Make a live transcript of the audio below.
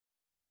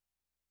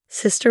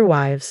Sister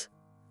wives.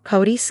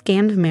 Kody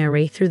scammed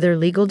Meri through their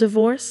legal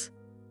divorce?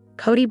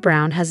 Kody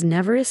Brown has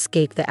never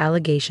escaped the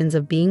allegations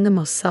of being the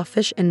most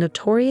selfish and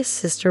notorious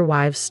sister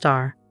wives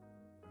star.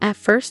 At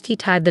first, he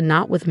tied the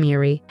knot with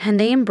Meri, and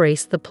they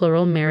embraced the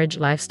plural marriage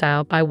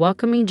lifestyle by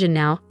welcoming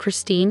Janelle,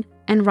 Christine,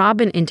 and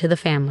Robin into the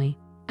family.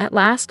 At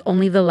last,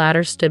 only the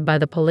latter stood by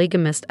the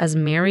polygamist as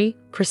Meri,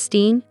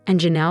 Christine, and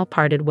Janelle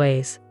parted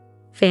ways.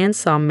 Fans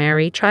saw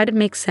Meri try to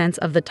make sense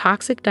of the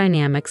toxic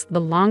dynamics the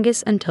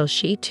longest until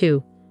she,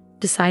 too,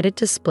 decided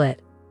to split.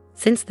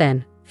 Since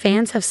then,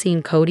 fans have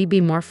seen Kody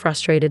be more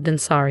frustrated than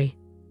sorry.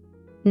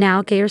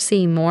 Now they are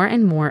seeing more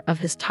and more of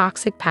his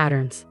toxic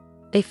patterns.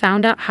 They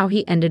found out how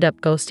he ended up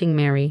ghosting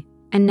Meri,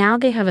 and now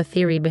they have a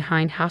theory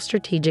behind how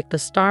strategic the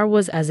star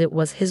was, as it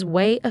was his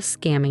way of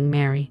scamming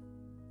Meri.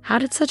 How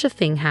did such a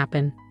thing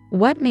happen?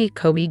 What made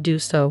Kody do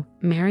so?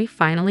 Meri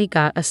finally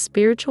got a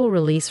spiritual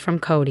release from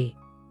Kody.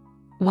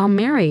 While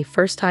Meri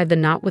first tied the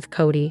knot with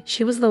Kody,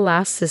 she was the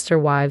last sister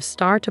wives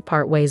star to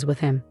part ways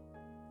with him.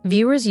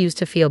 Viewers used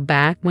to feel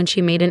bad when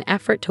she made an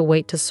effort to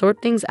wait to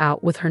sort things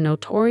out with her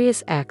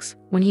notorious ex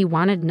when he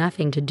wanted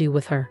nothing to do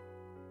with her.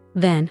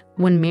 Then,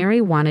 when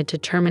Meri wanted to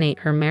terminate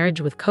her marriage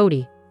with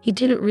Kody, he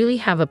didn't really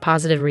have a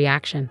positive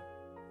reaction.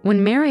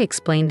 When Meri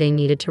explained they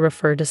needed to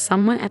refer to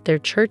someone at their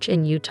church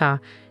in Utah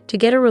to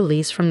get a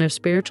release from their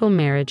spiritual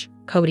marriage,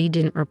 Kody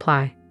didn't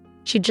reply.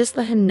 She just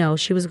let him know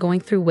she was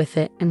going through with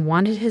it and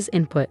wanted his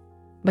input,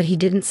 but he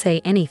didn't say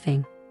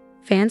anything.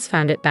 Fans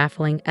found it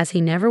baffling, as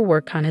he never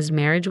worked on his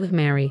marriage with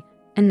Meri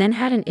and then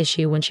had an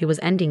issue when she was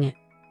ending it.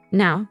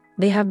 Now,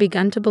 they have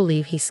begun to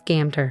believe he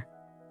scammed her.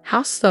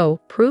 How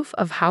so? Proof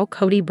of how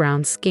Kody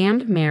Brown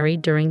scammed Meri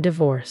during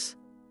divorce.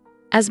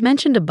 As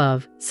mentioned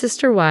above,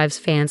 Sister Wives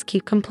fans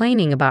keep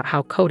complaining about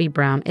how Kody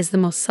Brown is the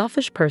most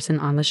selfish person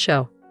on the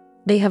show.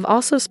 They have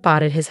also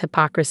spotted his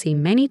hypocrisy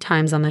many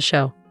times on the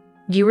show.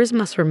 Viewers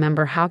must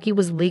remember how he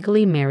was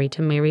legally married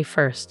to Meri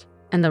first,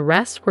 and the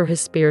rest were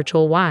his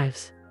spiritual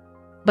wives.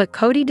 But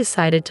Kody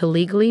decided to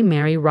legally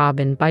marry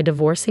Robin by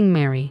divorcing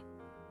Meri.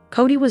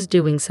 Kody was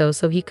doing so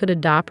he could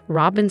adopt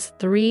Robin's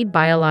 3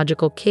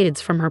 biological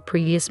kids from her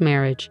previous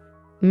marriage.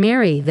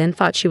 Meri then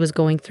thought she was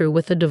going through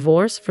with a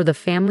divorce for the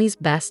family's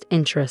best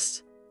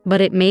interests.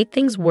 But it made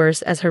things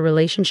worse as her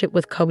relationship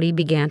with Kody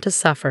began to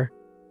suffer.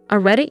 A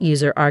Reddit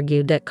user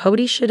argued that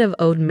Kody should have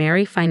owed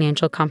Meri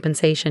financial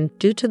compensation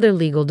due to their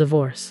legal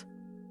divorce.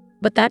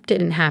 But that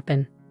didn't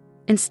happen.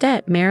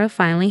 Instead, Meri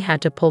finally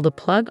had to pull the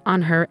plug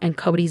on her and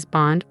Kody's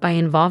bond by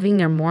involving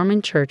their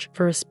Mormon church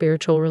for a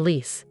spiritual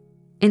release.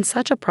 In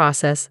such a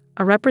process,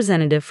 a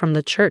representative from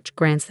the church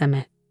grants them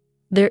it.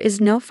 There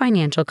is no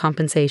financial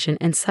compensation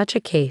in such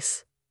a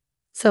case.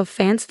 So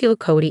fans feel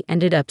Kody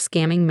ended up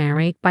scamming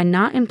Meri by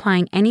not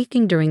implying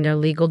anything during their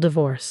legal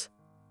divorce.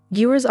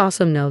 Viewers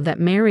also know that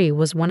Meri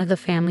was one of the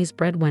family's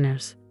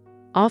breadwinners.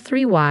 All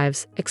 3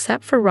 wives,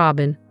 except for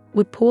Robin,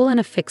 would pool in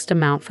a fixed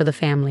amount for the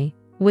family,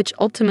 which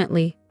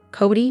ultimately,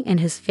 Kody and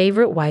his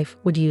favorite wife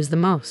would use the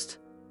most.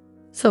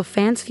 So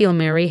fans feel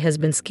Meri has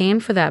been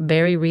scammed for that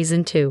very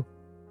reason too.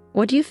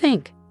 What do you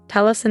think?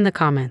 Tell us in the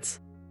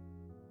comments.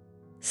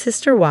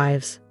 Sister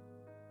wives.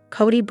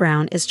 Kody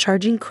Brown is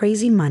charging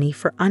crazy money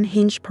for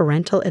unhinged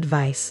parental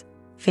advice.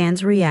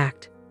 Fans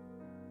react.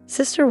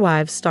 Sister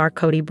Wives star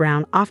Kody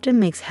Brown often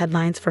makes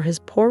headlines for his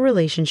poor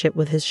relationship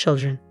with his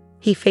children.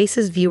 He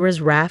faces viewers'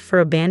 wrath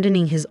for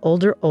abandoning his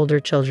older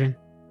children.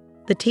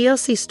 The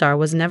TLC star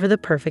was never the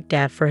perfect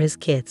dad for his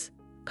kids.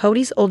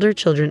 Kody's older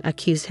children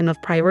accused him of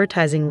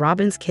prioritizing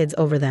Robin's kids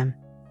over them.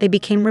 They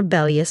became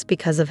rebellious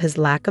because of his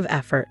lack of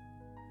effort.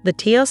 The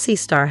TLC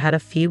star had a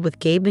feud with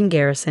Gabe and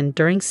Garrison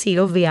during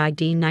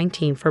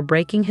COVID-19 for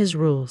breaking his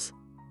rules.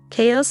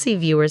 TLC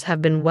viewers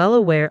have been well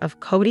aware of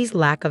Kody's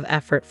lack of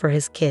effort for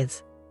his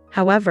kids.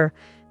 However,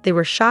 they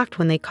were shocked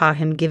when they caught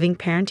him giving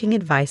parenting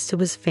advice to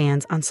his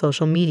fans on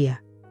social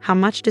media. How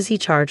much does he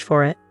charge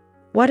for it?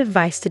 What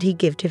advice did he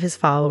give to his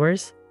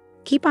followers?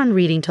 Keep on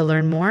reading to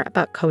learn more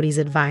about Kody's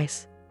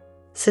advice.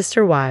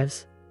 Sister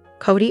Wives.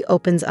 Kody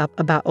opens up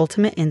about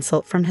ultimate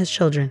insult from his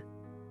children.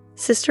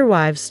 Sister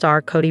Wives star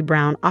Kody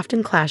Brown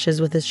often clashes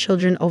with his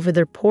children over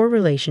their poor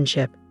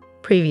relationship.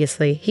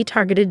 Previously, he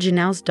targeted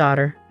Janelle's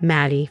daughter,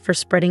 Maddie, for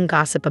spreading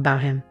gossip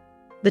about him.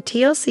 The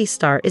TLC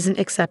star isn't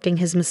accepting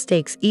his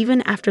mistakes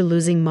even after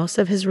losing most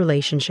of his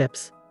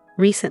relationships.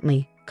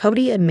 Recently,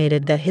 Kody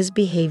admitted that his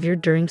behavior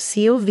during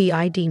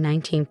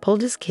COVID-19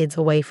 pulled his kids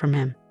away from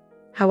him.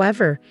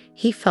 However,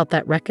 he felt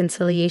that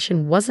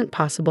reconciliation wasn't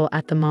possible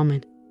at the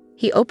moment.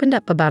 He opened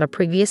up about a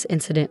previous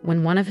incident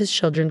when one of his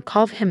children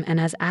called him an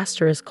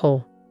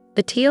 *Cole.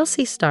 The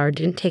TLC star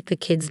didn't take the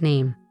kid's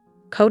name.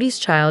 Kody's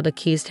child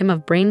accused him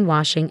of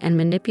brainwashing and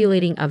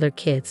manipulating other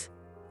kids.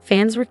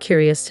 Fans were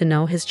curious to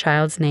know his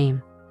child's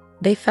name.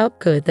 They felt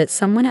good that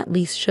someone at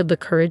least showed the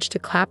courage to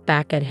clap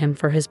back at him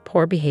for his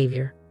poor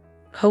behavior.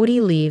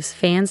 Kody leaves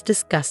fans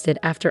disgusted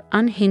after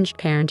unhinged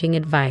parenting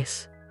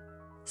advice.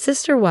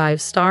 Sister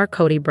Wives star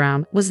Kody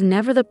Brown was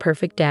never the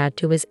perfect dad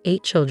to his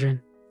 8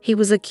 children. He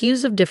was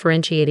accused of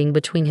differentiating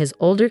between his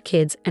older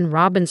kids and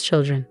Robin's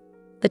children.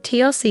 The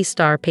TLC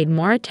star paid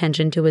more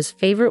attention to his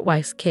favorite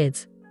wife's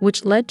kids,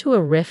 which led to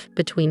a rift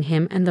between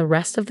him and the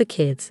rest of the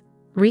kids.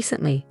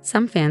 Recently,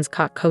 some fans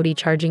caught Kody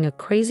charging a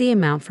crazy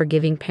amount for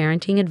giving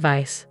parenting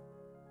advice.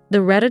 The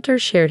Redditor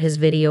shared his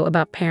video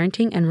about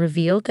parenting and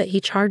revealed that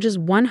he charges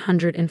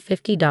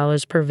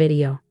 $150 per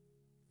video.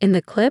 In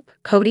the clip,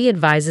 Kody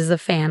advises a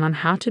fan on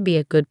how to be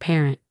a good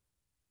parent.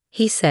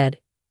 He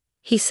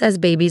says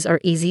babies are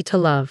easy to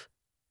love.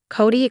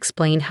 Kody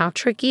explained how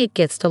tricky it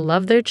gets to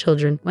love their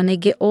children when they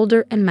get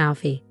older and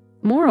mouthy.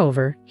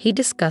 Moreover, he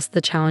discussed the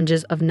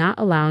challenges of not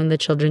allowing the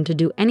children to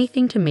do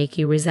anything to make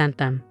you resent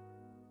them.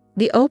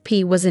 The OP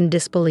was in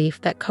disbelief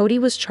that Kody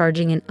was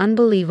charging an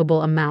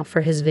unbelievable amount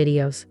for his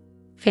videos.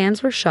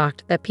 Fans were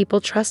shocked that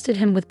people trusted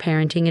him with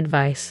parenting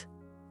advice.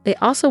 They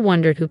also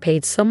wondered who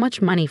paid so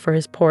much money for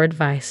his poor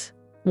advice.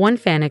 One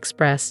fan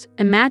expressed,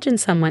 "Imagine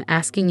someone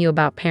asking you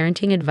about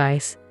parenting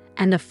advice,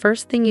 and the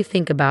first thing you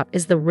think about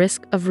is the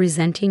risk of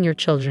resenting your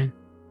children."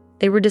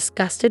 They were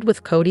disgusted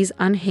with Kody's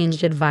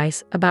unhinged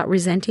advice about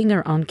resenting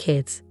their own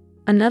kids.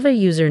 Another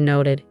user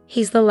noted,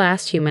 "He's the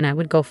last human I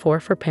would go for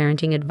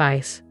parenting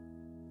advice."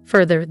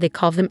 Further, they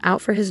called him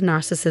out for his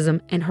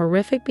narcissism and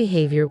horrific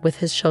behavior with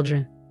his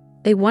children.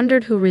 They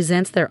wondered who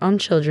resents their own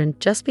children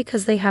just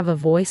because they have a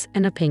voice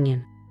and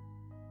opinion.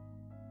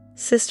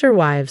 Sister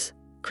wives,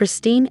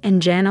 Christine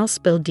and Janelle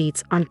spill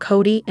deets on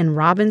Kody and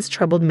Robyn's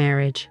troubled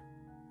marriage.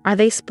 Are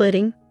they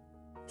splitting?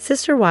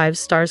 Sister Wives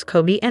stars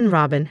Kody and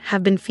Robyn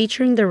have been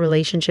featuring their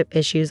relationship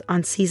issues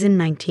on season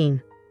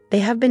 19. They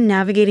have been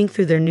navigating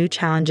through their new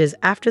challenges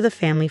after the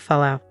family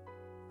fallout.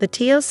 The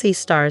TLC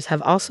stars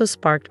have also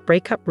sparked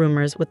breakup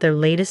rumors with their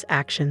latest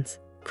actions.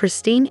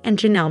 Christine and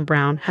Janelle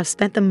Brown have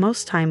spent the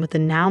most time with the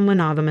now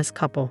monogamous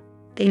couple.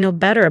 They know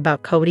better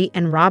about Kody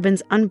and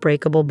Robyn's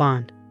unbreakable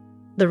bond.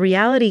 The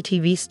reality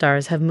TV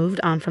stars have moved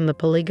on from the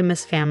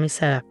polygamous family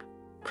setup.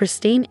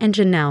 Christine and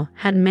Janelle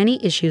had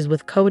many issues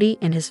with Kody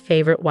and his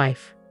favorite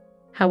wife.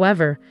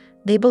 However,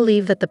 they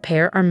believe that the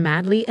pair are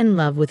madly in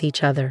love with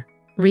each other.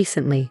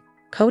 Recently,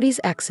 Kody's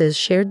exes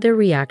shared their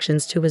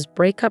reactions to his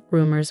breakup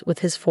rumors with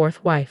his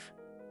fourth wife.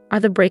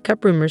 Are the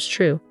breakup rumors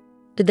true?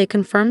 Did they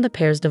confirm the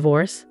pair's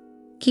divorce?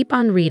 Keep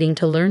on reading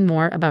to learn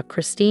more about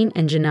Christine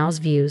and Janelle's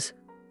views.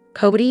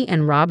 Kody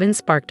and Robyn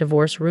sparked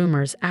divorce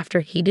rumors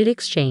after heated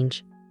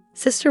exchange.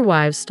 Sister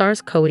Wives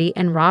stars Kody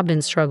and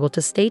Robyn struggle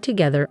to stay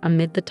together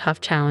amid the tough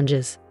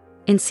challenges.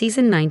 In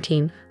season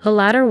 19, the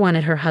latter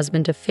wanted her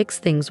husband to fix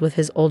things with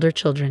his older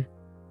children.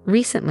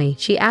 Recently,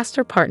 she asked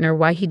her partner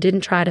why he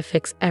didn't try to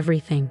fix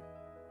everything.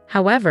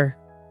 However,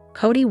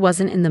 Kody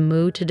wasn't in the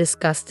mood to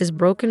discuss his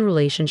broken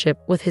relationship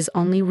with his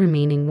only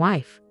remaining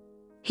wife.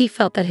 He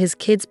felt that his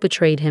kids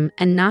betrayed him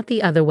and not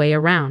the other way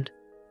around.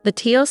 The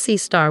TLC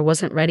star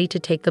wasn't ready to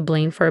take the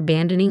blame for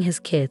abandoning his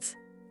kids.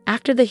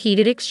 After the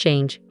heated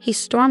exchange, he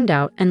stormed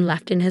out and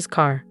left in his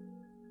car.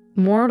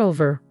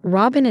 Moreover,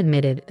 Robyn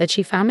admitted that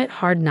she found it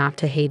hard not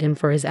to hate him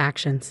for his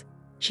actions.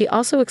 She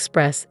also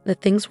expressed that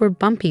things were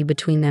bumpy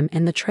between them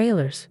in the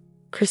trailers.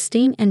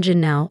 Christine and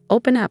Janelle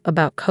open up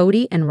about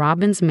Kody and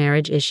Robyn's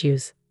marriage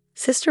issues.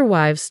 Sister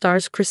Wives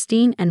stars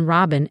Christine and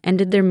Robyn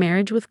ended their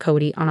marriage with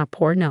Kody on a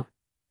poor note.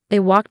 They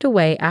walked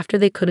away after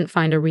they couldn't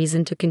find a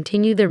reason to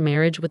continue their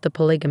marriage with the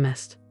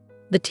polygamist.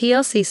 The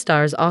TLC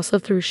stars also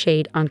threw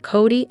shade on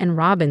Kody and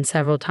Robyn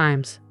several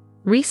times.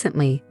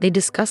 Recently, they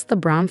discussed the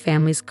Brown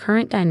family's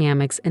current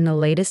dynamics in the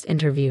latest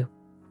interview.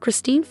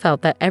 Christine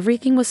felt that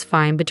everything was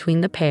fine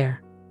between the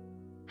pair.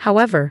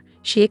 However,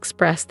 she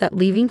expressed that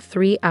leaving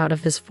 3 out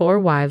of his 4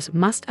 wives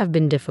must have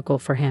been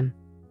difficult for him.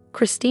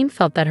 Christine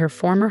felt that her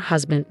former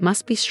husband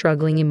must be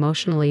struggling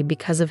emotionally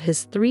because of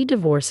his 3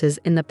 divorces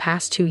in the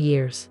past 2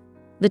 years.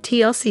 The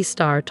TLC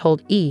star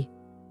told E!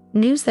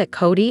 News that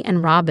Kody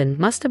and Robyn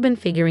must have been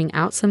figuring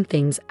out some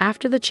things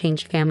after the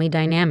changed family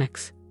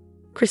dynamics.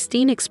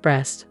 Christine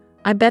expressed,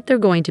 "I bet they're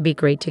going to be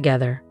great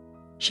together."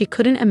 She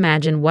couldn't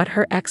imagine what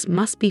her ex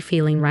must be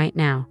feeling right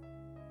now.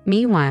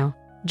 Meanwhile,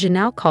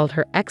 Janelle called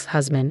her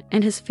ex-husband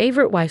and his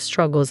favorite wife's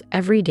struggles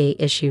everyday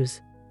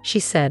issues. She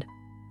said,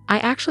 "I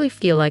actually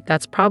feel like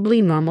that's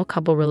probably normal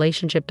couple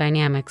relationship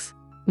dynamics."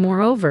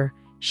 Moreover,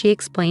 she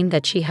explained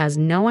that she has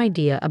no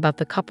idea about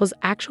the couple's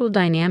actual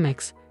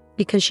dynamics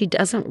because she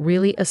doesn't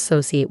really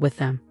associate with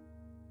them.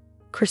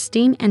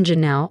 Christine and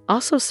Janelle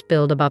also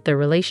spilled about their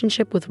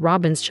relationship with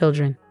Robyn's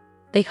children.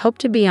 They hope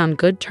to be on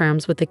good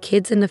terms with the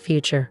kids in the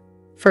future.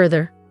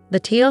 Further, the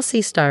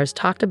TLC stars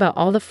talked about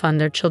all the fun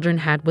their children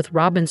had with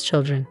Robyn's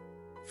children.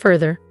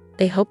 Further,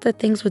 they hoped that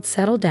things would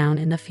settle down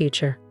in the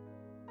future.